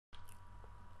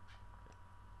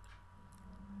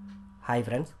Hi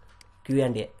friends,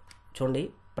 క్యూఎండ్ఏ చూడండి.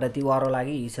 ప్రతి వారం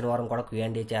లాగే ఈ శనివారం కూడా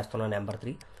క్యూఎండ్ఏ చేస్తున్నాను నెంబర్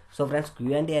 3. సో ఫ్రెండ్స్,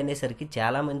 క్యూఎండ్ఏ అనేసరికి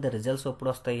చాలామంది రిజల్ట్స్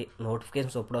ఎప్పుడు వస్తాయి,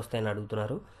 నోటిఫికేషన్స్ ఎప్పుడు వస్తాయని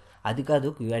అడుగుతున్నారు. అది కాదు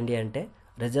క్యూఎండ్ఏ అంటే.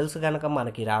 రిజల్ట్స్ కనుక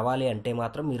మనకి రావాలి అంటే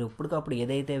మాత్రం మీరు ఇప్పటికప్పుడు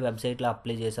ఏదైతే వెబ్సైట్లో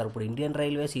అప్లై చేశారో, ఇప్పుడు ఇండియన్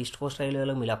రైల్వేస్ ఈస్ట్ కోస్ట్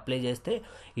రైల్వేలో మీరు అప్లై చేస్తే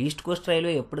ఈస్ట్ కోస్ట్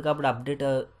రైల్వే ఎప్పటికప్పుడు అప్డేట్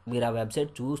మీరు ఆ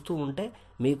వెబ్సైట్ చూస్తూ ఉంటే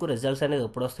మీకు రిజల్ట్స్ అనేది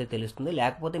ఎప్పుడు వస్తాయో తెలుస్తుంది.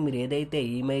 లేకపోతే మీరు ఏదైతే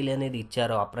ఈమెయిల్ అనేది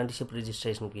ఇచ్చారో అప్రెంటిస్షిప్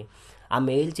రిజిస్ట్రేషన్కి, ఆ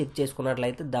మెయిల్ చెక్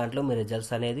చేసుకున్నట్లయితే దాంట్లో మీ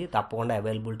రిజల్ట్స్ అనేది తప్పకుండా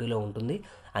అవైలబిలిటీలో ఉంటుంది.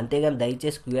 అంతేగాని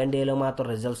దయచేసి క్యూఎండ్ఏలో మాత్రం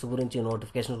రిజల్ట్స్ గురించి,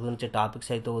 నోటిఫికేషన్స్ గురించి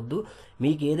టాపిక్స్ అయితే వద్దు.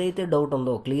 మీకు ఏదైతే డౌట్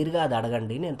ఉందో క్లియర్గా అది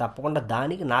అడగండి. నేను తప్పకుండా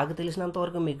దానికి నాకు తెలిసినంత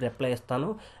వరకు మీకు రిప్లై ఇస్తాను.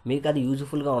 మీకు అది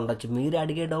యూజ్ఫుల్గా ఉండొచ్చు. మీరు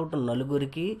అడిగే డౌట్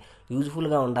నలుగురికి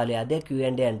యూజ్ఫుల్గా ఉండాలి, అదే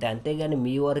క్యూఎండ్ఏ అంటే. అంతేగాని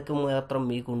మీ వరకు మాత్రం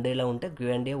మీకు ఉండేలా ఉంటే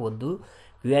క్యూఎండ్ఏ వద్దు.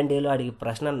 క్యూఎండ్ఏలో అడిగే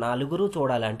ప్రశ్న నలుగురు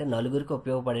చూడాలి, అంటే నలుగురికి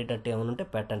ఉపయోగపడేటట్టు ఏమైనా ఉంటే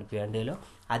పెట్టండి క్యూఎండ్ఏలో.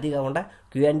 అది కాకుండా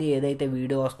క్యూఎండ్ఏ ఏదైతే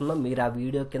వీడియో వస్తుందో మీరు ఆ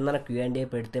వీడియో కింద క్యూఎండ్ఏ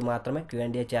పెడితే మాత్రమే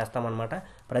క్యూఎండ్ఏ చేస్తామన్నమాట.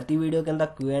 ప్రతి వీడియో కింద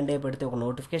క్యూఎండ్ఏ పెడితే, ఒక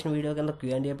నోటిఫికేషన్ వీడియో కింద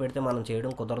క్యూఎండ్ఏ పెడితే మనం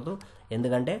చేయడం కుదరదు.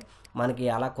 ఎందుకంటే మనకి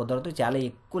అలా కుదరదు, చాలా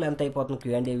ఎక్కువ లెంత్ అయిపోతుంది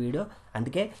క్యూఎండ్ఏ వీడియో.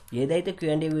 అందుకే ఏదైతే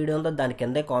క్యూఎండ్ఏ వీడియో ఉందో దాని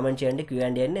కిందే కామెంట్ చేయండి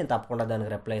క్యూఎండ్ఏ అని, నేను తప్పకుండా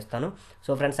దానికి రిప్లై ఇస్తాను.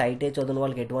 సో ఫ్రెండ్స్, ఐటీఐ చదివిన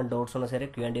వాళ్ళకి ఎటువంటి డౌట్స్ ఉన్నా సరే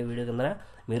క్యూఎండ్ఏ వీడియో కింద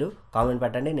మీరు కామెంట్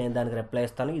పెట్టండి, నేను దానికి రిప్లై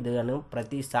ఇస్తాను. ఇది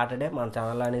ప్రతి సాటర్డే మన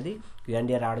ఛానల్ అనేది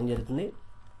క్యూఎండ్ఏ రావడం జరుగుతుంది.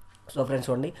 సో ఫ్రెండ్స్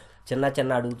చూడండి,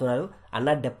 చిన్న అడుగుతున్నారు, అన్న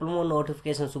డిప్లొమా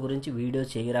నోటిఫికేషన్స్ గురించి వీడియో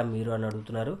చేయరా మీరు అని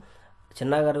అడుగుతున్నారు.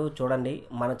 చిన్న గారు చూడండి,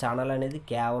 మన ఛానల్ అనేది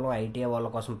కేవలం ఐటీఐ వాళ్ళ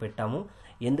కోసం పెట్టాము.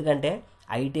 ఎందుకంటే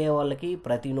ఐటీఐ వాళ్ళకి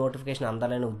ప్రతి నోటిఫికేషన్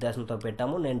అందాలనే ఉద్దేశంతో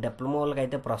పెట్టాము. నేను డిప్లొమా వాళ్ళకి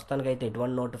అయితే ప్రస్తుతానికైతే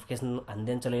ఎటువంటి నోటిఫికేషన్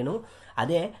అందించలేను.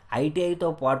 అదే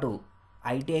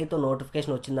ఐటీఐతో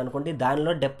నోటిఫికేషన్ వచ్చిందనుకోండి,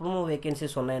 దానిలో డిప్లొమా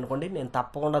వేకెన్సీస్ ఉన్నాయనుకోండి, నేను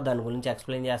తప్పకుండా దాని గురించి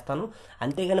ఎక్స్ప్లెయిన్ చేస్తాను.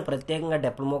 అంతేగాని ప్రత్యేకంగా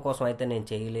డిప్లొమా కోసం అయితే నేను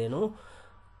చేయలేను.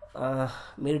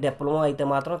 మీరు డిప్లొమా అయితే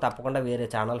మాత్రం తప్పకుండా వేరే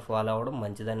ఛానల్ ఫాలో అవ్వడం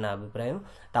మంచిదని నా అభిప్రాయం.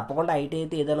 తప్పకుండా ఐటీఐ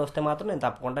అయితే ఏదైనా వస్తే మాత్రం నేను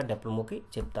తప్పకుండా డిప్లొమాకి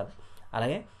చెప్తాను.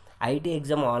 అలాగే ఐటీ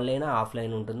ఎగ్జామ్ ఆన్లైన్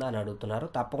ఆఫ్లైన్ ఉంటుందా అని అడుగుతున్నారు.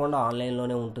 తప్పకుండా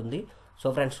ఆన్లైన్లోనే ఉంటుంది. సో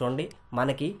ఫ్రెండ్స్ చూడండి,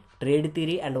 మనకి trade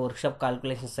theory and workshop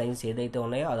calculation science ఏదైతే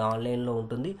ఉన్నాయో అది ఆన్లైన్లో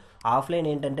ఉంటుంది. ఆఫ్లైన్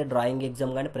ఏంటంటే డ్రాయింగ్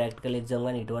ఎగ్జామ్ కానీ, ప్రాక్టికల్ ఎగ్జామ్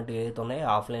కానీ, ఇటువంటివి ఏవైతే ఉన్నాయో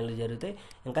ఆఫ్లైన్లో జరుగుతాయి.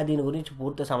 ఇంకా దీని గురించి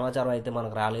పూర్తి సమాచారం అయితే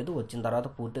మనకు రాలేదు. వచ్చిన తర్వాత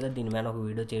పూర్తిగా దీని మీద ఒక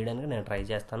వీడియో చేయడానికి నేను ట్రై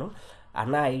చేస్తాను.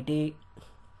 అన్న ఐటీ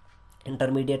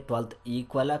ఇంటర్మీడియట్ 12th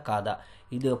ఈక్వలా కాదా?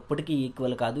 ఇది ఎప్పటికీ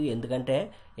ఈక్వల్ కాదు. ఎందుకంటే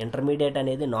ఇంటర్మీడియట్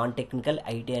అనేది నాన్ టెక్నికల్,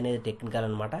 ఐటీ అనేది టెక్నికల్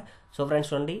అనమాట. సో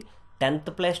ఫ్రెండ్స్ చూడండి,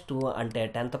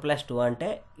 10+2 అంటే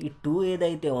ఈ 2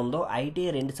 ఏదైతే ఉందో ఐటీ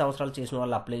 2 సంవత్సరాలు చేసిన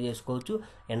వాళ్ళు అప్లై చేసుకోవచ్చు,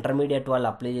 ఇంటర్మీడియట్ వాళ్ళు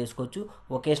అప్లై చేసుకోవచ్చు,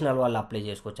 వొకేషనల్ వాళ్ళు అప్లై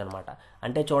చేసుకోవచ్చు అనమాట.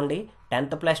 అంటే చూడండి,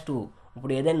 10+2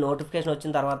 ఇప్పుడు ఏదైనా నోటిఫికేషన్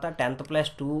వచ్చిన తర్వాత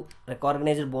 10+2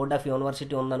 రికగ్నైజ్డ్ బోర్డ్ ఆఫ్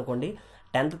యూనివర్సిటీ ఉందనుకోండి,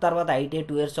 10th తర్వాత ఐటీఐ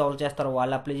 2 years సాల్వ్ చేస్తారో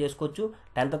వాళ్ళు అప్లై చేసుకోవచ్చు,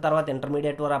 10th తర్వాత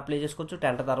ఇంటర్మీడియట్ వారు అప్లై చేసుకోవచ్చు,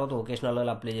 10th తర్వాత వొకేషనల్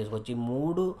వాళ్ళు అప్లై చేసుకోవచ్చు. ఈ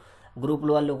 3 గ్రూపుల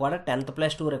వాళ్ళు కూడా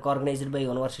 10+2 రికగ్నైజ్డ్ బై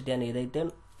యూనివర్సిటీ అని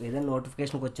ఏదైనా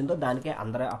నోటిఫికేషన్కి వచ్చిందో దానికే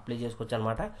అందరూ అప్లై చేసుకోవచ్చు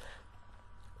అనమాట.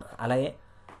 అలాగే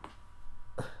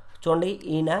చూడండి,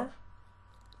 ఈయన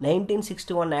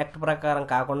 1961 యాక్ట్ ప్రకారం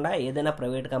కాకుండా ఏదైనా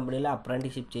ప్రైవేట్ కంపెనీలో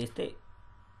అప్రెంటిస్షిప్ చేస్తే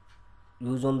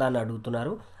యూజ్ ఉందా అని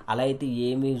అడుగుతున్నారు. అలా అయితే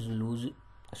ఏమీ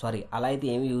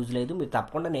యూజ్ లేదు. మీరు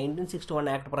తప్పకుండా 1961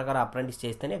 యాక్ట్ ప్రకారం అప్రెంటిస్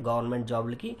చేస్తేనే గవర్నమెంట్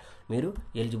జాబ్లకి మీరు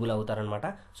ఎలిజిబుల్ అవుతారనమాట.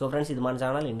 సో ఫ్రెండ్స్, ఇది మన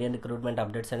ఛానల్ ఇండియన్ రిక్రూట్మెంట్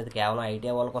అప్డేట్స్ అనేది కేవలం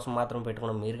ఐటీఐ వాళ్ళ కోసం మాత్రం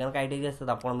పెట్టుకున్నాం. మీరు కనుక ఐటీఐ చేస్తే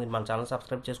తప్పకుండా మీరు మన ఛానల్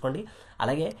సబ్స్క్రైబ్ చేసుకోండి.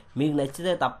 అలాగే మీకు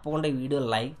నచ్చితే తప్పకుండా ఈ వీడియో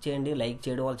లైక్ చేయండి. లైక్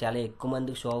చేయడం వల్ల చాలా ఎక్కువ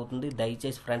మందికి షో అవుతుంది.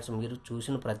 దయచేసి ఫ్రెండ్స్, మీరు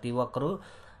చూసిన ప్రతి ఒక్కరూ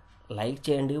లైక్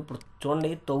చేయండి. ఇప్పుడు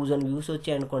చూడండి, 1000 వ్యూస్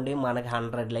వచ్చాయనుకోండి, మనకి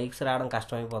 100 likes రావడం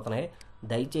కష్టమైపోతున్నాయి.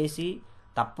 దయచేసి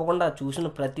తప్పకుండా చూసిన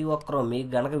ప్రతి ఒక్కరూ మీకు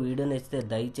గనక వీడియో నచ్చితే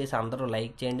దయచేసి అందరూ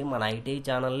లైక్ చేయండి. మన ఐటీఐ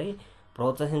ఛానల్ని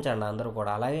ప్రోత్సహించండి అందరూ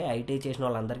కూడా. అలాగే ఐటీఐ చేసిన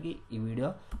వాళ్ళందరికీ ఈ వీడియో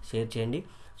షేర్ చేయండి.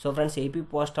 సో ఫ్రెండ్స్, ఏపీ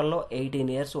పోస్టల్లో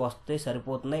 18 years వస్తే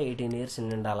సరిపోతుందా? 18 years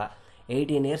నిండాలా?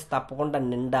 18 years తప్పకుండా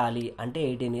నిండాలి. అంటే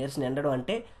 18 years నిండడం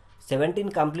అంటే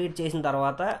 17 కంప్లీట్ చేసిన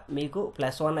తర్వాత మీకు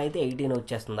 +1 అయితే 18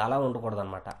 వచ్చేస్తుంది. అలా ఉండకూడదు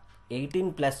అనమాట.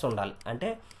 18+ ఉండాలి. అంటే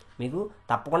మీకు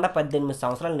తప్పకుండా 18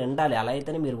 సంవత్సరాలు నిండాలి. అలా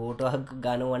అయితేనే మీరు ఓటు హక్కు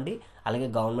కానివ్వండి, అలాగే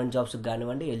గవర్నమెంట్ జాబ్స్కి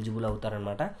కానివ్వండి ఎలిజిబుల్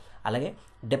అవుతారనమాట. అలాగే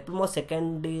డిప్లొమా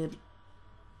సెకండ్ ఇయర్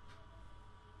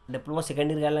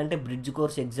వెళ్ళాలంటే బ్రిడ్జ్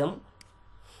కోర్స్ ఎగ్జామ్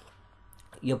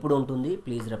ఎప్పుడు ఉంటుంది?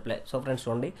 Please reply. సో ఫ్రెండ్స్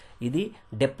చూడండి, ఇది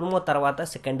డిప్లొమా తర్వాత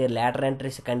second year, later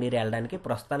entry second year వెళ్ళడానికి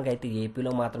ప్రస్తుతానికి అయితే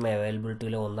ఏపీలో మాత్రమే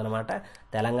అవైలబిలిటీలో ఉందన్నమాట.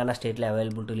 తెలంగాణ స్టేట్లో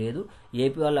అవైలబిలిటీ లేదు.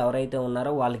 ఏపీ వాళ్ళు ఎవరైతే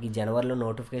ఉన్నారో వాళ్ళకి జనవరిలో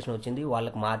నోటిఫికేషన్ వచ్చింది.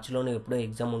 వాళ్ళకి మార్చిలోనే ఎప్పుడో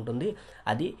ఎగ్జామ్ ఉంటుంది.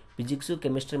 అది ఫిజిక్స్,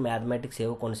 కెమిస్ట్రీ, మ్యాథమెటిక్స్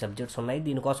ఏవో కొన్ని సబ్జెక్ట్స్ ఉన్నాయి.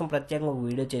 దీనికోసం ప్రత్యేకంగా ఒక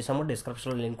వీడియో చేసాము,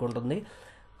 డిస్క్రిప్షన్లో లింక్ ఉంటుంది.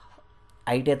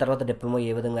 ఐటీఐ తర్వాత డిప్లొమా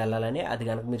ఏ విధంగా వెళ్ళాలని అది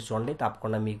కనుక మీరు చూడండి,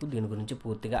 తప్పకుండా మీకు దీని గురించి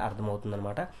పూర్తిగా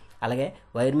అర్థమవుతుందన్నమాట. అలాగే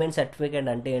వైర్మెన్ సర్టిఫికేట్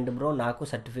అంటే ఏంటి బ్రో, నాకు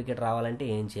సర్టిఫికేట్ రావాలంటే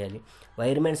ఏం చేయాలి?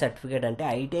 వైర్మెన్ సర్టిఫికేట్ అంటే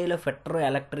ఐటీఐలో fitter,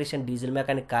 electrician, diesel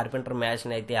mechanic, carpenter,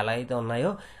 mansion అయితే ఎలా అయితే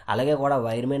ఉన్నాయో అలాగే కూడా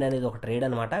వైర్మెన్ అనేది ఒక ట్రేడ్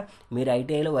అనమాట. మీరు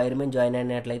ఐటీఐలో వైర్మెన్ జాయిన్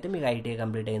అయినట్లయితే మీకు ఐటీఐ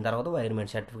కంప్లీట్ అయిన తర్వాత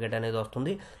వైర్మెన్ సర్టిఫికేట్ అనేది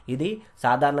వస్తుంది. ఇది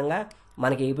సాధారణంగా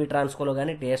మనకి ఏపీ ట్రాన్స్కోలో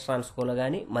కానీ టీఎస్ ట్రాన్స్కోలో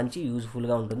కానీ మంచి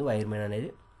యూజ్ఫుల్గా ఉంటుంది వైర్మెన్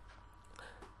అనేది.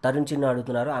 తరుణ్ చిన్న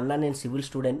అడుగుతున్నారు, అన్న నేను సివిల్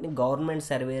స్టూడెంట్ని, గవర్నమెంట్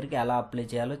సర్వేయర్కి ఎలా అప్లై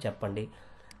చేయాలో చెప్పండి.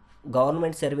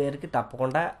 గవర్నమెంట్ సర్వేయర్కి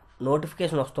తప్పకుండా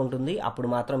నోటిఫికేషన్ వస్తుంటుంది, అప్పుడు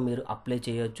మాత్రం మీరు అప్లై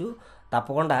చేయొచ్చు.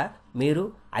 తప్పకుండా మీరు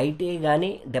ఐటీఐ కానీ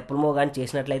డిప్లొమా కానీ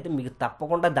చేసినట్లయితే మీకు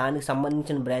తప్పకుండా దానికి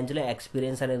సంబంధించిన బ్రాంచ్లో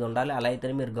ఎక్స్పీరియన్స్ అనేది ఉండాలి. అలా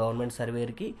అయితేనే మీరు గవర్నమెంట్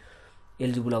సర్వేయర్కి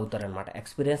ఎలిజిబుల్ అవుతారనమాట.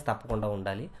 ఎక్స్పీరియన్స్ తప్పకుండా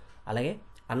ఉండాలి. అలాగే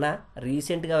అన్న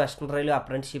రీసెంట్గా వెస్ట్రన్ రైల్వే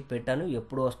అప్రెంటిస్షిప్ పెట్టాను,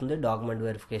 ఎప్పుడు వస్తుంది డాక్యుమెంట్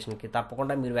వెరిఫికేషన్కి?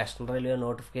 తప్పకుండా మీరు వెస్ట్రన్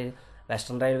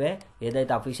రైల్వే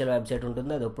ఏదైతే అఫీషియల్ వెబ్సైట్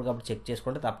ఉంటుందో అది ఎప్పటికప్పుడు చెక్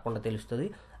చేసుకుంటే తప్పకుండా తెలుస్తుంది.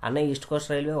 అన్న ఈస్ట్ కోస్ట్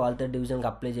రైల్వే వాల్తేరు డివిజన్కి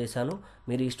అప్లై చేశాను.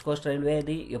 మీరు ఈస్ట్ కోస్ట్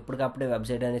రైల్వేది ఎప్పటికప్పుడే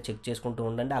వెబ్సైట్ అనేది చెక్ చేసుకుంటూ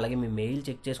ఉండండి. అలాగే మీ మెయిల్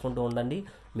చెక్ చేసుకుంటూ ఉండండి,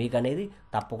 మీకు అనేది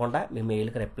తప్పకుండా మీ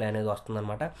మెయిల్కి రిప్లై అనేది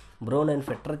వస్తుందన్నమాట. బ్రో నేను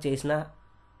ఫిట్టర్ చేసిన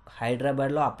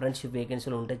హైదరాబాద్లో అప్రెంటిస్షిప్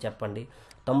వేకెన్సీలు ఉంటే చెప్పండి.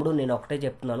 తమ్ముడు నేను ఒకటే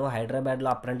చెప్తున్నాను, హైదరాబాద్లో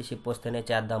అప్రెంటిస్షిప్ వస్తేనే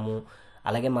చేద్దాము,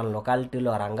 అలాగే మన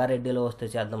లొకాలిటీలో రంగారెడ్డిలో వస్తే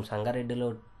చేద్దాం, సంగారెడ్డిలో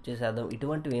చేసేద్దాం,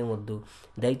 ఇటువంటివి ఏం వద్దు.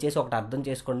 దయచేసి ఒకటి అర్థం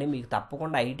చేసుకోండి, మీకు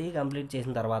తప్పకుండా ఐటీఐ కంప్లీట్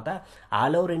చేసిన తర్వాత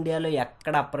ఆల్ ఓవర్ ఇండియాలో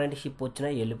ఎక్కడ అప్రెంటిస్షిప్ వచ్చినా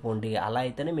వెళ్ళిపోండి. అలా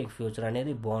అయితేనే మీకు ఫ్యూచర్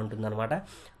అనేది బాగుంటుందన్నమాట.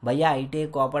 భయ్యా ఐటీఐ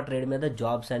కోపా ట్రేడ్ మీద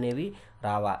జాబ్స్ అనేవి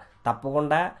రావా?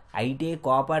 తప్పకుండా ఐటీఐ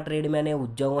కోపా ట్రేడ్ మీద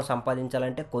ఉద్యోగం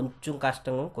సంపాదించాలంటే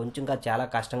కొంచెం చాలా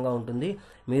కష్టంగా ఉంటుంది.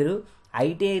 మీరు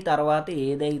ఐటీఐ తర్వాత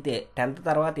ఏదైతే 10th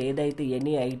తర్వాత ఏదైతే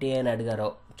ఎనీ ఐటీఐ అని అడిగారో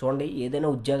చూడండి, ఏదైనా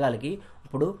ఉద్యోగాలకి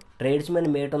ఇప్పుడు ట్రేడ్స్మెన్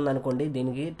మేట్ ఉందనుకోండి,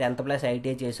 దీనికి 10th+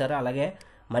 ఐటీఐ చేశారు. అలాగే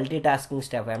మల్టీ టాస్కింగ్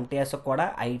స్టాఫ్ ఎంటీఎస్ కూడా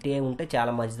ఐటీఐ ఉంటే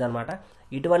చాలా మంచిదన్నమాట.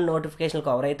 ఇటువంటి నోటిఫికేషన్లకు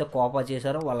ఎవరైతే కోపా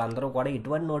చేశారో వాళ్ళందరూ కూడా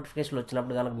ఇటువంటి నోటిఫికేషన్లు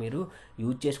వచ్చినప్పుడు కనుక మీరు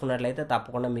యూజ్ చేసుకున్నట్లయితే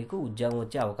తప్పకుండా మీకు ఉద్యోగం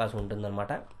వచ్చే అవకాశం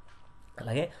ఉంటుందన్నమాట.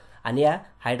 అలాగే అనియా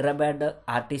హైదరాబాద్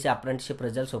ఆర్టీసీ అప్రెంటిస్షిప్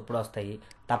రిజల్ట్స్ ఎప్పుడు వస్తాయి?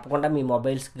 తప్పకుండా మీ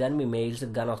మొబైల్స్కి కానీ మీ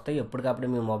మెయిల్స్కి కానీ వస్తాయి. ఎప్పటికప్పుడు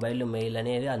మీ మొబైల్ మెయిల్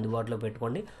అనేది అందుబాటులో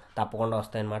పెట్టుకోండి, తప్పకుండా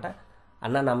వస్తాయన్నమాట.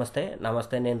 అన్న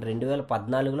నమస్తే, నేను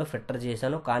 2014లో ఫిట్టర్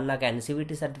చేశాను, కానీ నాకు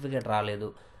ఎన్సీవీటీ సర్టిఫికేట్ రాలేదు.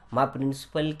 మా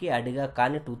ప్రిన్సిపల్కి అడిగా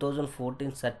కానీ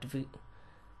 2014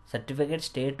 సర్టిఫికేట్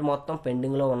స్టేట్ మొత్తం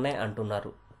పెండింగ్లో ఉన్నాయి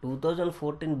అంటున్నారు.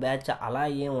 2014 బ్యాచ్ అలా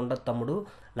ఏం ఉండదు తమ్ముడు,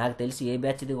 నాకు తెలిసి ఏ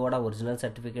బ్యాచ్ది కూడా ఒరిజినల్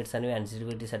సర్టిఫికేట్స్ అనేవి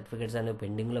ఎన్సీవీటీ సర్టిఫికేట్స్ అనేవి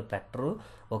పెండింగ్లో పెట్టరు.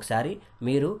 ఒకసారి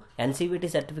మీరు ఎన్సీవీటీ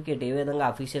సర్టిఫికేట్ ఏ విధంగా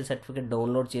అఫీషియల్ సర్టిఫికేట్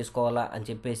డౌన్లోడ్ చేసుకోవాలా అని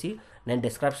చెప్పేసి నేను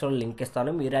డిస్క్రిప్షన్లో లింక్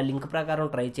ఇస్తాను, మీరు ఆ లింక్ ప్రకారం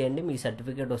ట్రై చేయండి. మీ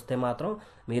సర్టిఫికేట్ వస్తే మాత్రం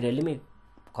మీరు వెళ్ళి మీ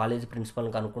కాలేజ్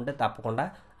ప్రిన్సిపల్ని కనుక్కుంటే తప్పకుండా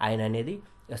ఆయన అనేది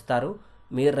ఇస్తారు.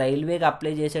 మీరు రైల్వేకి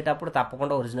అప్లై చేసేటప్పుడు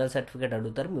తప్పకుండా ఒరిజినల్ సర్టిఫికేట్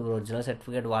అడుగుతారు, మీరు ఒరిజినల్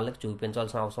సర్టిఫికేట్ వాళ్ళకి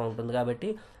చూపించాల్సిన అవసరం ఉంటుంది. కాబట్టి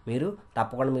మీరు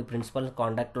తప్పకుండా మీ ప్రిన్సిపల్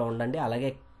కాంటాక్ట్లో ఉండండి.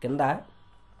 అలాగే కింద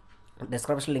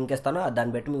డిస్క్రిప్షన్ లింక్ ఇస్తాను,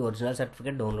 దాన్ని బట్టి మీ ఒరిజినల్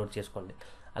సర్టిఫికేట్ డౌన్లోడ్ చేసుకోండి.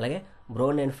 అలాగే బ్రో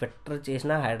నేను ఫిట్టర్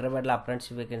చేసిన హైదరాబాద్లో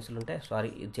అప్రెంటిస్షిప్ వేకెన్సీలు ఉంటే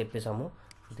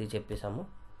ఇది చెప్పేశాము.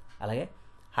 అలాగే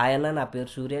హాయ్ అన్న, నా పేరు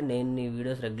సూర్య, నేను నీ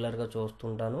వీడియోస్ రెగ్యులర్గా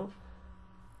చూస్తుంటాను,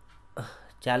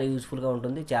 చాలా యూస్ఫుల్గా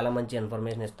ఉంటుంది, చాలా మంచి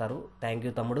ఇన్ఫర్మేషన్ ఇస్తారు. థ్యాంక్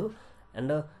యూ తమ్ముడు,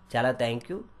 అండ్ చాలా థ్యాంక్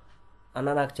యూ అన్న.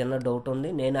 నాకు చిన్న డౌట్ ఉంది,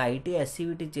 నేను ఐటీ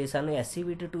ఎస్సీవీటీ చేశాను,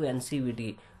 ఎస్సీవీటీ టు ఎన్సీవీటీ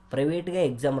ప్రైవేట్గా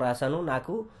ఎగ్జామ్ రాశాను,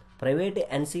 నాకు ప్రైవేట్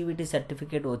ఎన్సీవీటీ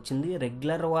సర్టిఫికేట్ వచ్చింది.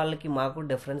 రెగ్యులర్ వాళ్ళకి మాకు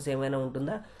డిఫరెన్స్ ఏమైనా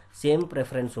ఉంటుందా, సేమ్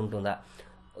ప్రిఫరెన్స్ ఉంటుందా?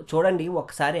 చూడండి,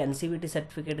 ఒకసారి ఎన్సీవీటీ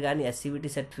సర్టిఫికేట్ కానీ ఎస్సీవీటీ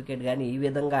సర్టిఫికేట్ కానీ ఈ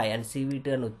విధంగా ఎన్సీవీటీ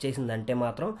అని వచ్చేసిందంటే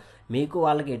మాత్రం మీకు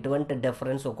వాళ్ళకి ఎటువంటి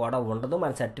డిఫరెన్స్ కూడా ఉండదు.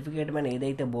 మన సర్టిఫికేట్ మీద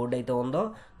ఏదైతే బోర్డు అయితే ఉందో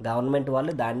గవర్నమెంట్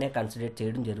వాళ్ళు దాన్నే కన్సిడర్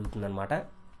చేయడం జరుగుతుందన్నమాట.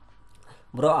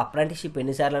 బ్రో అప్రెంటిస్షిప్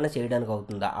ఎన్నిసార్లైనా చేయడానికి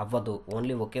అవుతుందా? అవ్వదు,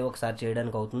 ఓన్లీ ఒకసారి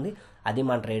చేయడానికి అవుతుంది, అది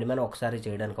మన ట్రేడ్ మ్యాన్ ఒకసారి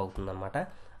చేయడానికి అవుతుందన్నమాట.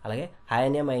 అలాగే హాయ్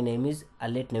అనే మై నేమ్ ఈజ్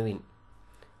అల్లెట్ నవీన్.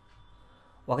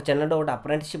 ఒక చిన్న డౌట్,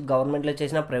 అప్రెంటిస్షిప్ గవర్నమెంట్లో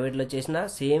చేసినా ప్రైవేట్లో చేసినా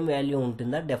సేమ్ వాల్యూ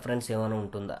ఉంటుందా, డిఫరెన్స్ ఏమైనా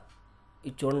ఉంటుందా?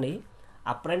 ఇది చూడండి,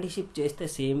 అప్రెంటిస్షిప్ చేస్తే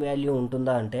సేమ్ వాల్యూ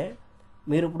ఉంటుందా అంటే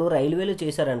మీరు ఇప్పుడు రైల్వేలో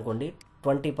చేశారనుకోండి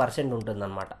 20%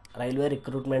 ఉంటుందన్నమాట. రైల్వే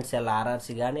రిక్రూట్మెంట్ సెల్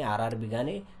ఆర్ఆర్సీ కానీ ఆర్ఆర్బీ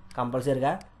కానీ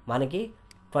కంపల్సరీగా మనకి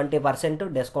 20%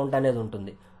 డిస్కౌంట్ అనేది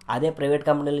ఉంటుంది. అదే ప్రైవేట్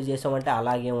కంపెనీలు చేసామంటే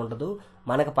అలాగే ఉండదు,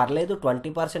 మనకు పర్లేదు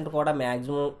 20% కూడా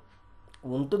మ్యాక్సిమం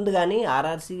ఉంటుంది కానీ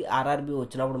ఆర్ఆర్బీ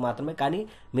వచ్చినప్పుడు మాత్రమే. కానీ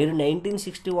మీరు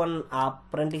 1961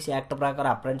 అప్రెంటిస్ యాక్ట్ ప్రకారం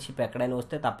అప్రెంటిస్షిప్ ఎక్కడైనా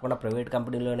వస్తే తప్పకుండా ప్రైవేట్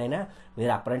కంపెనీలోనైనా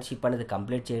మీరు అప్రెంటిస్షిప్ అనేది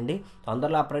కంప్లీట్ చేయండి.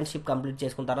 తొందరలో అప్రెంటిస్షిప్ కంప్లీట్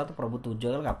చేసుకున్న తర్వాత ప్రభుత్వ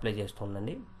ఉద్యోగాలకు అప్లై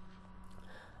చేస్తుండండి.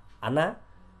 అన్న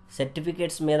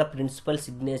సర్టిఫికేట్స్ మీద ప్రిన్సిపల్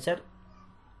సిగ్నేచర్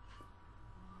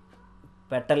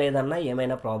పెట్టలేదన్నా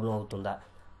ఏమైనా ప్రాబ్లం అవుతుందా?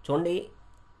 చూడండి,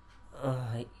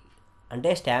 అంటే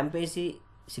స్టాంప్ వేసి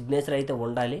సిగ్నేచర్ అయితే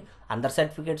ఉండాలి. అందరి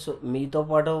సర్టిఫికేట్స్ మీతో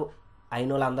పాటు అయిన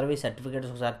వాళ్ళందరివి సర్టిఫికేట్స్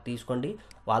ఒకసారి తీసుకోండి,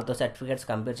 వాళ్ళతో సర్టిఫికేట్స్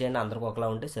కంపేర్ చేయండి, అందరికి ఒకలా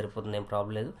ఉంటే సరిపోతుంది, ఏం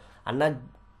ప్రాబ్లం లేదు. అన్న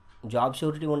జాబ్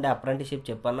షూరిటీ ఉండే అప్రెంటిస్షిప్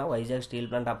చెప్పన్నా, Vizag steel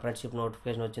plant apprenticeship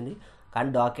notification వచ్చింది, కానీ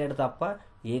డాక్యుమెంట్ తప్ప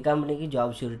ఏ కంపెనీకి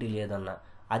జాబ్ షూరిటీ లేదన్న.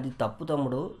 అది తప్పు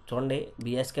తమ్ముడు. చూడండి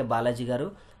బిఎస్కే బాలాజీ గారు,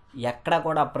 ఎక్కడ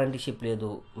కూడా అప్రెంటిస్షిప్ లేదు.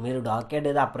 మీరు డాక్యుమెంట్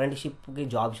ఏదో అప్రెంటిస్షిప్కి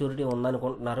జాబ్ షూరిటీ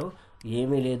ఉందనుకుంటున్నారు,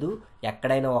 ఏమీ లేదు.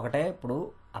 ఎక్కడైనా ఒకటే, ఇప్పుడు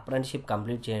అప్రెంటిస్షిప్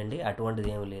కంప్లీట్ చేయండి, అటువంటిది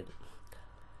ఏమీ లేదు.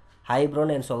 హాయ్ బ్రో,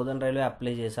 నేను సౌదర్న్ రైల్వే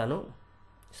అప్లై చేశాను.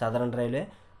 సదరన్ రైల్వే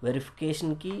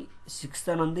వెరిఫికేషన్కి 6th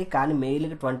అని ఉంది, కానీ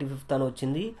మెయిల్కి 25th అని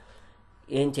వచ్చింది,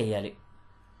 ఏం చెయ్యాలి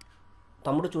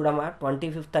తమ్ముడు? చూడమ్మా,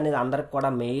 25th అనేది అందరికి కూడా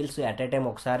మెయిల్స్ ఎట్ ఏ టైం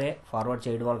ఒకసారి ఫార్వర్డ్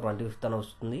చేయడం వల్ల 25th అని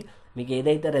వస్తుంది. మీకు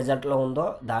ఏదైతే రిజల్ట్లో ఉందో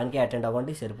దానికి అటెండ్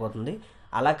అవ్వండి, సరిపోతుంది.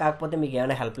 అలా కాకపోతే మీకు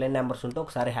ఏమైనా హెల్ప్ లైన్ నెంబర్స్ ఉంటే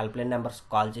ఒకసారి హెల్ప్ లైన్ నెంబర్స్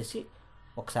కాల్ చేసి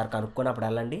ఒకసారి కనుక్కొని అప్పుడు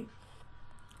వెళ్ళండి.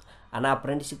 అన్న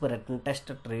apprenticeship written test,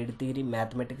 trade theory,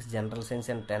 mathematics, general science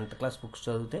and 10th class books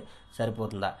చదివితే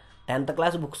సరిపోతుందా? 10th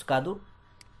క్లాస్ బుక్స్ కాదు,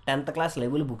 10th క్లాస్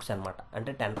లెవెల్ బుక్స్ అనమాట.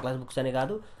 అంటే 10th క్లాస్ బుక్స్ అని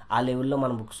కాదు, ఆ లెవెల్లో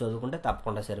మనం బుక్స్ చదువుకుంటే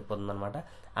తప్పకుండా సరిపోతుంది అనమాట.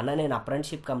 అన్న నేను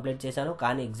అప్రెంటిస్షిప్ కంప్లీట్ చేశాను,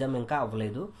 కానీ ఎగ్జామ్ ఇంకా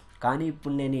అవ్వలేదు, కానీ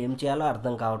ఇప్పుడు నేను ఏం చేయాలో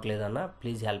అర్థం కావట్లేదు అన్న,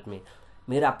 ప్లీజ్ హెల్ప్ మీ.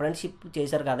 మీరు అప్రెంటిస్షిప్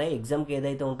చేశారు కదా, ఎగ్జామ్కి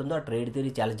ఏదైతే ఉంటుందో ఆ ట్రేడ్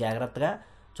థియరీ చాలా జాగ్రత్తగా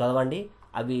చదవండి.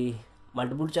 అవి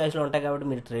మల్టిపుల్ చాయిస్లో ఉంటాయి కాబట్టి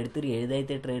మీరు ట్రేడ్ థియరీ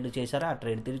ఏదైతే ట్రేడ్ చేశారో ఆ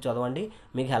ట్రేడ్ థియరీ చదవండి,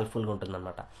 మీకు హెల్ప్ఫుల్గా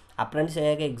ఉంటుందన్నమాట. అప్రెంటిస్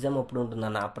అయ్యాక ఎగ్జామ్ ఎప్పుడు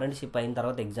ఉంటుందన్న? అప్రెంటిస్షిప్ అయిన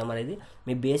తర్వాత ఎగ్జామ్ అనేది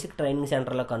మీ బేసిక్ ట్రైనింగ్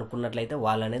సెంటర్లో కనుక్కున్నట్లయితే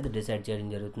వాళ్ళు అనేది డిసైడ్ చేయడం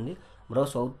జరుగుతుంది. బ్రో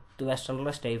సౌత్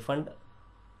వెస్టర్న్లో స్టైఫండ్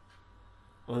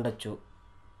ఉండొచ్చు,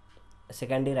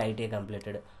 సెకండ్ ఇయర్ ఐటీఐ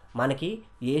కంప్లీటెడ్. మనకి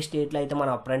ఏ స్టేట్లో అయితే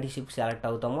మనం అప్రెంటిస్షిప్ సెలెక్ట్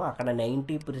అవుతామో అక్కడ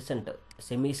 90%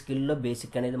 సెమీ స్కిల్లో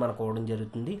బేసిక్ అనేది మనకు ఇవ్వడం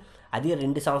జరుగుతుంది. అది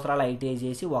 2 సంవత్సరాలు ఐటీఐ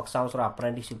చేసి 1 సంవత్సరం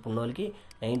అప్రెంటిస్షిప్ ఉన్న వాళ్ళకి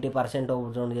 90%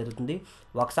 ఇవ్వడం జరుగుతుంది.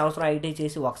 1 సంవత్సరం ఐటీఐ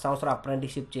చేసి 1 సంవత్సరం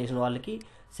అప్రెంటిస్షిప్ చేసిన వాళ్ళకి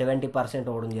 70%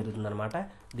 ఇవ్వడం జరుగుతుంది అనమాట.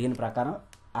 దీని ప్రకారం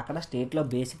అక్కడ స్టేట్లో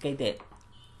బేసిక్ అయితే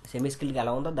సెమీ స్కిల్కి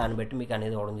ఎలా ఉందో దాన్ని బట్టి మీకు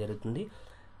అనేది ఇవ్వడం జరుగుతుంది.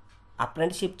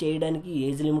 అప్రెంటిస్షిప్ చేయడానికి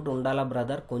ఏజ్ లిమిట్ ఉండాలా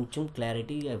బ్రదర్? కొంచెం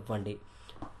క్లారిటీ ఇవ్వండి.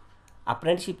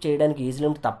 అప్రెంటిస్షిప్ చేయడానికి ఏజ్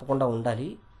లిమిట్ తప్పకుండా ఉండాలి.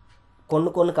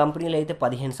 కొన్ని కంపెనీలు అయితే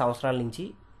 15 సంవత్సరాల నుంచి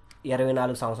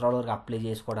 24 సంవత్సరాల వరకు అప్లై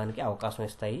చేసుకోవడానికి అవకాశం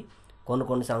ఇస్తాయి. కొన్ని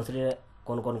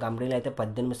కంపెనీలు అయితే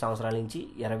 18 సంవత్సరాల నుంచి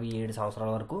 27 సంవత్సరాల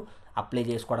వరకు అప్లై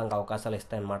చేసుకోవడానికి అవకాశాలు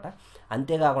ఇస్తాయన్నమాట.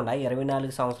 అంతేకాకుండా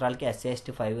 24 సంవత్సరాలకి SC/ST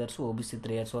 5 years, OBC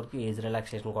 3 years వరకు ఏజ్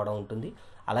రిలాక్సేషన్ కూడా ఉంటుంది.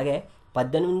 అలాగే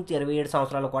 18 నుంచి 27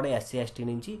 సంవత్సరాలు కూడా SC/ST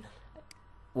నుంచి,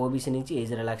 ఓబీసీ నుంచి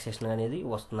ఏజ్ రిలాక్సేషన్ అనేది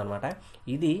వస్తుందన్నమాట.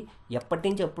 ఇది ఎప్పటి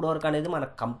నుంచి ఎప్పటి వరకు అనేది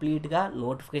మనకు కంప్లీట్గా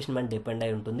నోటిఫికేషన్ మీద డిపెండ్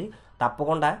అయి ఉంటుంది.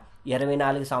 తప్పకుండా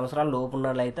 24 సంవత్సరాల లోపు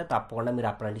ఉన్నట్లయితే తప్పకుండా మీరు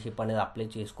అప్రెంటిస్షిప్ అనేది అప్లై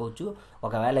చేసుకోవచ్చు.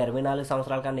 ఒకవేళ 24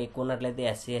 సంవత్సరాల కన్నా ఎక్కువ ఉన్నట్లయితే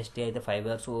SC/ST అయితే 5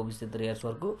 years, OBC 3 years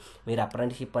వరకు మీరు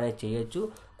అప్రెంటిస్షిప్ అనేది చేయొచ్చు.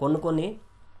 కొన్ని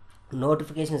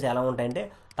నోటిఫికేషన్స్ ఎలా ఉంటాయంటే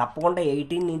తప్పకుండా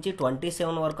 18 నుంచి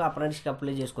 27 వరకు అప్రెంటిస్కి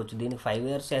అప్లై చేసుకోవచ్చు. దీనికి 5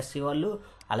 years SC వాళ్ళు,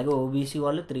 అలాగే ఓబీసీ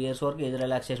వాళ్ళు 3 years వరకు ఏజ్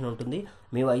రిలాక్సేషన్ ఉంటుంది.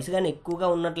 మీ వయసు కానీ ఎక్కువగా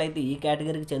ఉన్నట్లయితే ఈ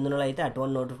కేటగిరీకి చెందిన వాళ్ళు అయితే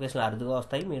అటువంటి నోటిఫికేషన్లు అరుదుగా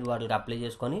వస్తాయి. మీరు వాటికి అప్లై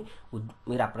చేసుకొని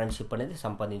మీరు అప్రెంటిస్షిప్ అనేది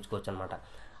సంపాదించుకోవచ్చు అనమాట.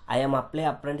 I'm apply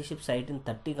apprenticeship site in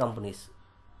 30 companies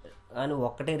కానీ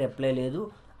ఒక్కటే రిప్లై లేదు,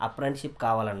 అప్రెంటిస్షిప్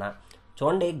కావాలన్నా.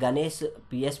 చూడండి గణేష్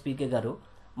పిఎస్పీకే గారు,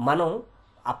 మనం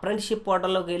అప్రెంటిస్షిప్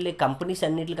పోర్టల్లోకి వెళ్ళి కంపెనీస్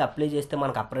అన్నింటికి అప్లై చేస్తే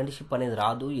మనకు అప్రెంటిస్షిప్ అనేది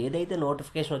రాదు. ఏదైతే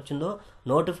నోటిఫికేషన్ వచ్చిందో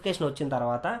నోటిఫికేషన్ వచ్చిన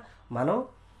తర్వాత మనం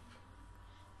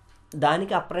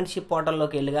దానికి అప్రెంటిస్షిప్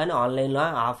పోర్టల్లోకి వెళ్ళి కానీ ఆన్లైన్లో,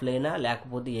 ఆఫ్లైనా,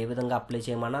 లేకపోతే ఏ విధంగా అప్లై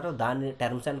చేయమన్నారో దాని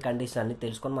టర్మ్స్ అండ్ కండిషన్స్ అన్నీ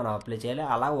తెలుసుకొని మనం అప్లై చేయాలి.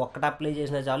 అలా ఒక్కటి అప్లై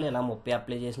చేసినా చాలు, ఇలా 30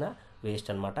 అప్లై చేసినా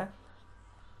వేస్ట్ అనమాట.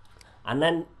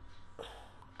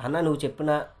 అన్న నువ్వు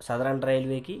చెప్పిన సదరన్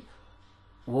రైల్వేకి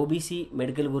ఓబీసీ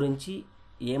మెడికల్ గురించి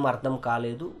ఏం అర్థం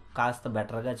కాలేదు, కాస్త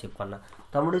బెటర్గా చెప్పన్న.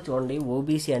 తమ్ముడు చూడండి,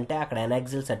 ఓబీసీ అంటే అక్కడ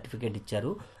ఎన్ఎక్సెల్ సర్టిఫికేట్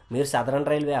ఇచ్చారు. మీరు సదరన్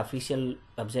రైల్వే అఫీషియల్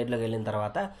వెబ్సైట్లోకి వెళ్ళిన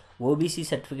తర్వాత ఓబీసీ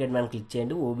సర్టిఫికేట్ మనం క్లిక్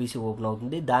చేయండి, ఓబీసీ ఓపెన్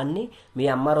అవుతుంది. దాన్ని మీ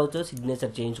ఎంఆర్ఓతో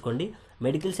సిగ్నేచర్ చేయించుకోండి.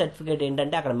 మెడికల్ సర్టిఫికేట్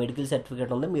ఏంటంటే అక్కడ మెడికల్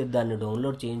సర్టిఫికేట్ ఉంది, మీరు దాన్ని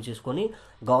డౌన్లోడ్ చేయించేసుకొని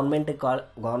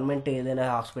గవర్నమెంట్ ఏదైనా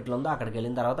హాస్పిటల్ ఉందో అక్కడికి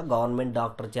వెళ్ళిన తర్వాత గవర్నమెంట్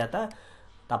డాక్టర్ చేత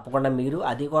తప్పకుండా మీరు,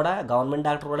 అది కూడా గవర్నమెంట్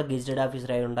డాక్టర్ కూడా గెజిటెడ్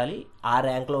ఆఫీసర్ అయి ఉండాలి, ఆ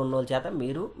ర్యాంక్లో ఉన్న వాళ్ళ చేత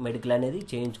మీరు మెడికల్ అనేది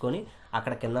చేయించుకొని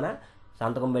అక్కడ కిందన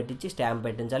సంతకం పెట్టించి స్టాంప్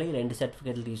పెట్టించాలి. ఈ 2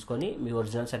 సర్టిఫికేట్లు తీసుకొని మీ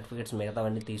ఒరిజినల్ సర్టిఫికేట్స్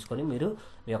మిగతావన్నీ తీసుకొని మీరు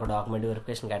మీ యొక్క డాక్యుమెంట్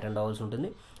వెరిఫికేషన్కి అటెండ్ అవ్వాల్సి ఉంటుంది.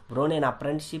 బ్రో నేను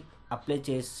అప్రెంటిస్షిప్ అప్లై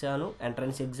చేశాను,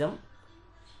 ఎంట్రన్స్ ఎగ్జామ్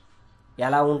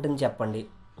ఎలా ఉంటుంది చెప్పండి.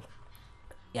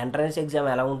 ఎంట్రన్స్ ఎగ్జామ్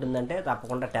ఎలా ఉంటుందంటే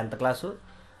తప్పకుండా 10th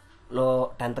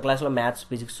క్లాస్లో మ్యాథ్స్,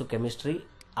 ఫిజిక్స్, కెమిస్ట్రీ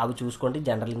అవి చూసుకోండి,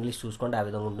 జనరల్ ఇంగ్లీష్ చూసుకోండి, ఆ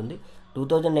విధంగా ఉంటుంది.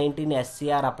 2019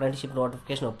 SCR అప్రెంటిస్షిప్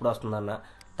నోటిఫికేషన్ ఎప్పుడు వస్తుందన్న?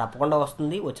 తప్పకుండా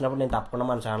వస్తుంది. వచ్చినప్పుడు నేను తప్పకుండా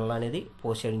మన ఛానల్ అనేది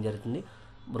పోస్ట్ చేయడం జరుగుతుంది.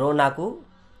 బ్రో నాకు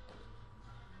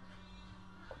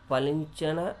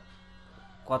పలించిన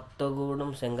కొత్తగూడెం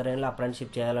సింగరేణిలో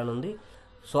అప్రెంటిషిప్ చేయాలని ఉంది.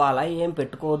 సో అలా ఏం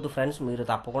పెట్టుకోవద్దు ఫ్రెండ్స్, మీరు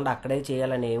తప్పకుండా అక్కడే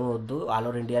చేయాలని ఏమి వద్దు. ఆల్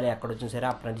ఓవర్ ఇండియాలో ఎక్కడొచ్చినా సరే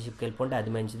అప్రెంటిషిప్కి వెళ్ళిపోండి,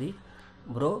 అది మంచిది.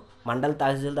 బ్రో మండల్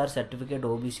తహసీల్దార్ సర్టిఫికేట్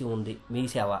ఓబీసీ ఉంది, మీ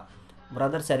సేవ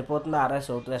బ్రదర్ సరిపోతుందా? ఆర్ఆర్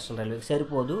సౌత్ వెస్టర్న్ రైల్వే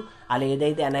సరిపోదు. వాళ్ళు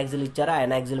ఏదైతే ఎనాక్సిల్ ఇచ్చారో ఆ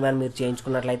ఎనాక్సిల్ మీద మీరు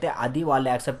చేయించుకున్నట్లయితే అది వాళ్ళు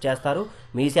యాక్సెప్ట్ చేస్తారు.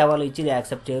 మీ సేవలు ఇచ్చి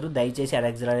యాక్సెప్ట్ చేయరు. దయచేసి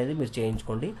ఎనాక్సిల్ అనేది మీరు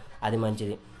చేయించుకోండి, అది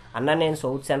మంచిది. అన్న నేను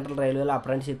సౌత్ సెంట్రల్ రైల్వేలో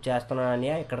అప్రెంటిషిప్ చేస్తున్నానని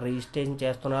ఇక్కడ రిజిస్ట్రేషన్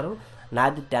చేస్తున్నారు.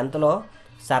 నాది 10th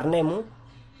సర్నేము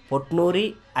పొట్నూరి,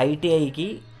 ఐటీఐకి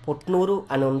పొట్నూరు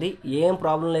అని ఉంది. ఏం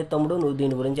ప్రాబ్లం లేదు తమ్ముడు, నువ్వు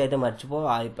దీని గురించి అయితే మర్చిపో,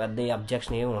 పెద్ద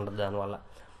అబ్జెక్షన్ ఏమి ఉండదు దానివల్ల.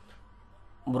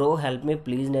 బ్రో హెల్ప్ మీ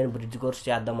ప్లీజ్, నేను బ్రిడ్జ్ కోర్స్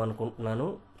చేద్దాం అనుకుంటున్నాను,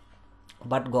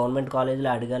 బట్ గవర్నమెంట్ కాలేజీలో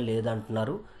అడిగాను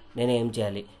లేదంటున్నారు, నేను ఏం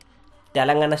చేయాలి?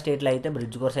 తెలంగాణ స్టేట్లో అయితే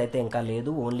బ్రిడ్జ్ కోర్స్ అయితే ఇంకా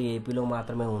లేదు, ఓన్లీ ఏపీలో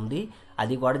మాత్రమే ఉంది.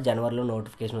 అది కూడా జనవరిలో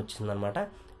నోటిఫికేషన్ వచ్చిందనమాట.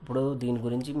 ఇప్పుడు దీని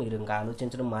గురించి మీరు ఇంకా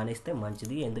ఆలోచించడం మానేస్తే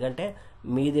మంచిది, ఎందుకంటే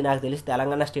మీది నాకు తెలిసి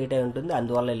తెలంగాణ స్టేట్ అయి ఉంటుంది,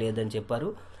 అందువల్ల లేదని చెప్పారు.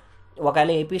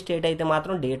 ఒకవేళ ఏపీ స్టేట్ అయితే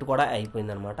మాత్రం డేట్ కూడా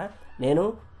అయిపోయిందనమాట. నేను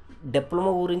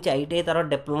డిప్లొమా గురించి ఐటీఐ తర్వాత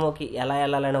డిప్లొమాకి ఎలా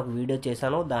వెళ్ళాలని ఒక వీడియో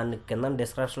చేశాను, దాని కింద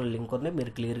డిస్క్రిప్షన్లో లింక్ ఉంది,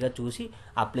 మీరు క్లియర్గా చూసి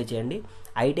అప్లై చేయండి.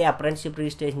 ఐటీఐ అప్రెంటిషిప్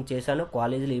రిజిస్ట్రేషన్ చేశాను,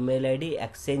 కాలేజీలో ఈమెయిల్ ఐడి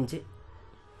ఎక్స్చేంజ్.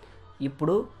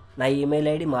 ఇప్పుడు నా ఈమెయిల్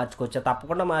ఐడి మార్చుకోవచ్చా?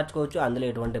 తప్పకుండా మార్చుకోవచ్చు, అందులో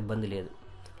ఎటువంటి ఇబ్బంది లేదు.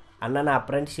 అన్న నా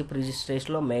అప్రెంటిషిప్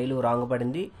రిజిస్ట్రేషన్లో మెయిల్ రాంగ్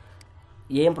పడింది,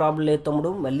 ఏం ప్రాబ్లం లేదు తమ్ముడు,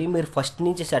 మళ్ళీ మీరు ఫస్ట్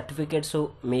నుంచి సర్టిఫికేట్స్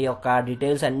మీ యొక్క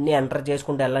డీటెయిల్స్ అన్నీ ఎంటర్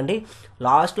చేసుకుంటూ వెళ్ళండి.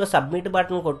 లాస్ట్లో సబ్మిట్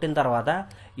బటన్ కొట్టిన తర్వాత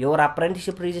your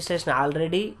apprenticeship registration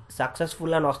already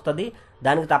successful అని వస్తుంది.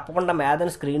 దానికి తప్పకుండా మీద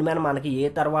స్క్రీన్ మీద మనకి ఏ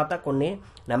తర్వాత కొన్ని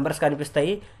నెంబర్స్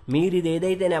కనిపిస్తాయి. మీరు ఇది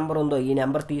ఏదైతే నెంబర్ ఉందో ఈ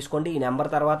నెంబర్ తీసుకోండి. ఈ నెంబర్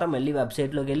తర్వాత మళ్ళీ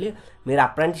వెబ్సైట్లోకి వెళ్ళి మీరు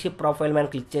అప్రెంటిషిప్ ప్రొఫైల్ మీద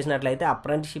క్లిక్ చేసినట్లయితే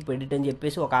అప్రెంటిషిప్ ఎడిట్ అని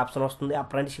చెప్పేసి ఒక ఆప్షన్ వస్తుంది.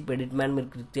 అప్రెంటిషిప్ ఎడిట్ మీద మీరు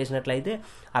క్లిక్ చేసినట్లయితే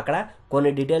అక్కడ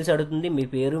కొన్ని డీటెయిల్స్ అడుగుతుంది, మీ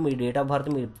పేరు, మీ date of birth,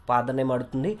 me father name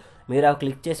అడుగుతుంది. మీరు అవి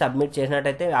క్లిక్ చేసి సబ్మిట్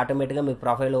చేసినట్టయితే ఆటోమేటిక్గా మీ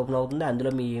ప్రొఫైల్ ఓపెన్ అవుతుంది.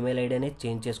 అందులో మీ ఈమెయిల్ ఐడి అనేది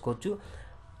చేంజ్ చేసుకోవచ్చు.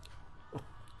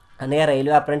 అన్నయ్య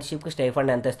రైల్వే అప్రెంటిషిప్కి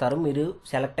స్టైఫండ్ ఎంత ఇస్తారు? మీరు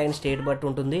సెలెక్ట్ అయిన స్టేట్ బట్టి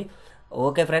ఉంటుంది.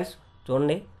 ఓకే ఫ్రెండ్స్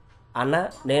చూడండి, అన్న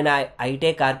నేను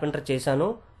ఐటీఐ కార్పెంటర్ చేశాను,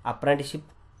 అప్రెంటిషిప్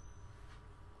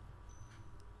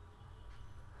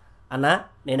అన్న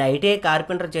నేను ఐటీఐ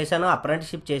కార్పెంటర్ చేశాను,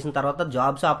 అప్రెంటిషిప్ చేసిన తర్వాత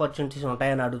జాబ్స్ ఆపర్చునిటీస్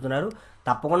ఉంటాయని అడుగుతున్నారు.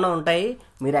 తప్పకుండా ఉంటాయి.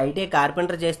 మీరు ఐటీఐ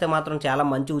కార్పెంటర్ చేస్తే మాత్రం చాలా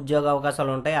మంచి ఉద్యోగ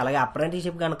అవకాశాలు ఉంటాయి. అలాగే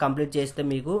అప్రెంటిషిప్ కనుక కంప్లీట్ చేస్తే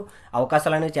మీకు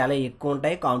అవకాశాలు అనేవి చాలా ఎక్కువ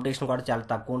ఉంటాయి, కాంపిటీషన్ కూడా చాలా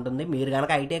తక్కువ ఉంటుంది. మీరు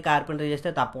కనుక ఐటీఐ కార్పెంటర్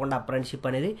చేస్తే తప్పకుండా అప్రెంటిషిప్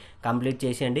అనేది కంప్లీట్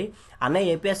చేసేయండి. అన్న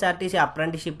ఏపీఎస్ఆర్టీసీ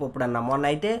అప్రెంటిషిప్ ఇప్పుడు అన్న మొన్న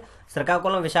అయితే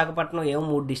శ్రీకాకుళం, విశాఖపట్నం ఏమో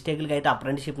 3 డిస్ట్రిక్ట్లకి అయితే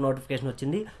అప్రెంటిషిప్ నోటిఫికేషన్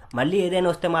వచ్చింది. మళ్ళీ ఏదైనా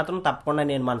వస్తే మాత్రం తప్పకుండా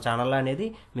నేను మన ఛానల్లో అనేది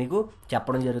మీకు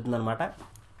చెప్పడం జరుగుతుంది అనమాట.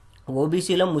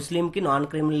 ఓబీసీలో ముస్లింకి నాన్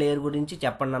క్రిమినల్ లేయర్ గురించి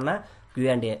చెప్పండి అన్న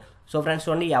Q&A. సో ఫ్రెండ్స్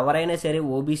చూడండి, ఎవరైనా సరే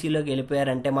ఓబీసీలోకి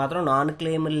వెళ్ళిపోయారంటే మాత్రం నాన్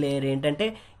క్రిమినల్ లేయర్ ఏంటంటే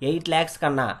 8 lakhs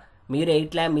కన్నా మీరు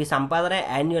 8 lakh మీ సంపాదన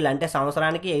యాన్యువల్ అంటే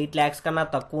సంవత్సరానికి 8 lakhs కన్నా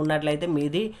తక్కువ ఉన్నట్లయితే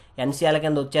మీది ఎన్సీఎల్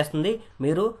కింద వచ్చేస్తుంది.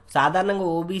 మీరు సాధారణంగా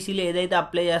ఓబీసీలో ఏదైతే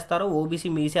అప్లై చేస్తారో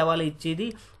ఓబీసీ మీ సేవలు ఇచ్చేది,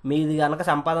 మీది కనుక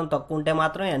సంపాదన తక్కువ ఉంటే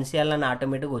మాత్రం ఎన్సీఎల్ అని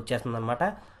ఆటోమేటిక్గా వచ్చేస్తుంది అనమాట.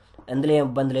 అందులో ఏం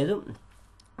ఇబ్బంది లేదు.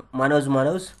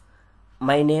 Manoj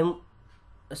my name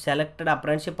selected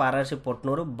apprenticeship ఆర్ఆర్షిప్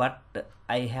Potnuru, but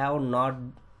I have not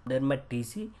డర్ my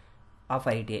TC of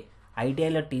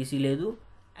ఐటీఐలో TC లేదు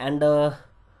అండ్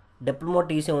డిప్లొమా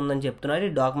టీసీ ఉందని చెప్తున్నారు.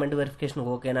 ఈ డాక్యుమెంట్ వెరిఫికేషన్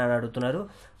ఓకేనా అని అడుగుతున్నారు.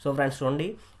 సో ఫ్రెండ్స్ చూడండి,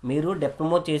 మీరు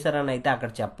డిప్లొమా చేశారని అయితే అక్కడ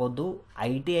చెప్పొద్దు.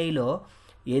 ఐటీఐలో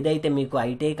ఏదైతే మీకు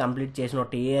ఐటీఐ కంప్లీట్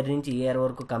చేసినట్టు ఇయర్ నుంచి ఇయర్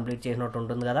వరకు కంప్లీట్ చేసినట్టు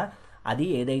ఉంటుంది కదా, అది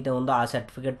ఏదైతే ఉందో ఆ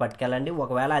సర్టిఫికేట్ పట్టుకెళ్ళండి.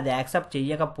 ఒకవేళ అది యాక్సెప్ట్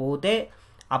చేయకపోతే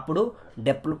అప్పుడు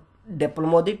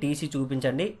డిప్లొమాది టీసీ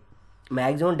చూపించండి.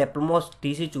 మ్యాక్సిమం డిప్లొమా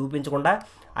టీసీ చూపించకుండా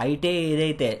ఐటీఐ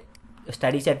ఏదైతే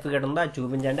స్టడీ సర్టిఫికేట్ ఉందో అది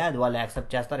చూపించండి, అది వాళ్ళు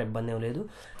యాక్సెప్ట్ చేస్తారు, ఇబ్బంది ఏం లేదు.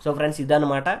 సో ఫ్రెండ్స్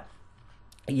ఇదన్నమాట.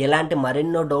 ఇలాంటి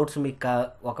మరెన్నో డౌట్స్ మీకు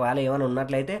ఒకవేళ ఏమైనా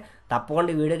ఉన్నట్లయితే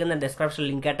తప్పకుండా ఈ వీడియో కింద డిస్క్రిప్షన్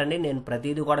లింక్ పెట్టండి. నేను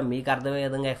ప్రతిదీ కూడా మీకు అర్థమయ్యే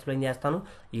విధంగా ఎక్స్ప్లెయిన్ చేస్తాను.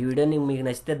 ఈ వీడియోని మీకు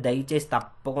నచ్చితే దయచేసి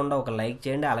తప్పకుండా ఒక లైక్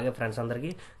చేయండి, అలాగే ఫ్రెండ్స్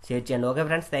అందరికీ షేర్ చేయండి. Okay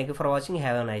friends, thank you for watching,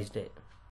 have a nice day.